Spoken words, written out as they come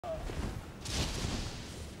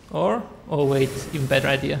Or, oh wait, even better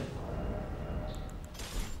idea.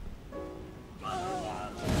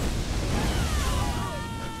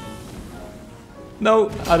 No,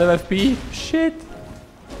 out of FP. Shit.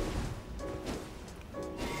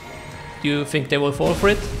 Do you think they will fall for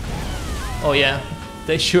it? Oh yeah,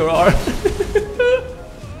 they sure are.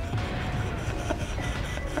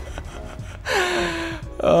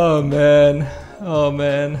 Oh man, oh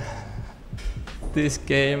man. This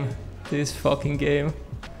game, this fucking game.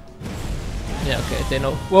 Yeah, okay, they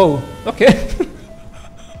know. Whoa, okay.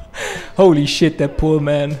 Holy shit, that poor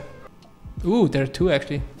man. Ooh, there are two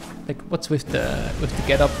actually. Like, what's with the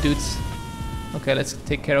get up dudes? Okay, let's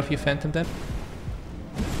take care of you, Phantom then.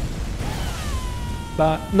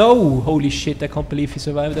 But no, holy shit, I can't believe he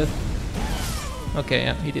survived that. Okay,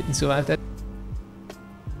 yeah, he didn't survive that.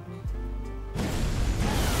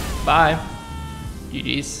 Bye.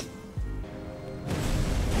 GG's.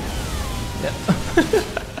 Yeah.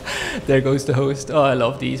 There goes the host. Oh, I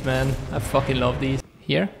love these, man. I fucking love these.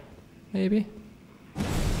 Here? Maybe?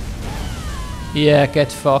 Yeah,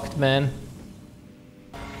 get fucked, man.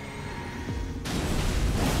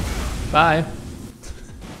 Bye.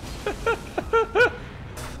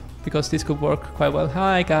 Because this could work quite well.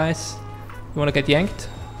 Hi, guys. You wanna get yanked?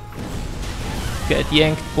 Get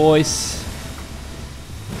yanked, boys.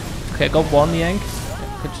 Okay, I got one yank.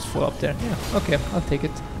 Yeah, I could just fall up there. Yeah, okay, I'll take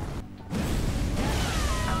it.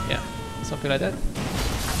 Yeah, something like that.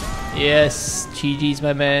 Yes, GG's,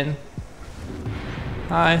 my man.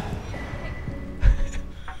 Hi.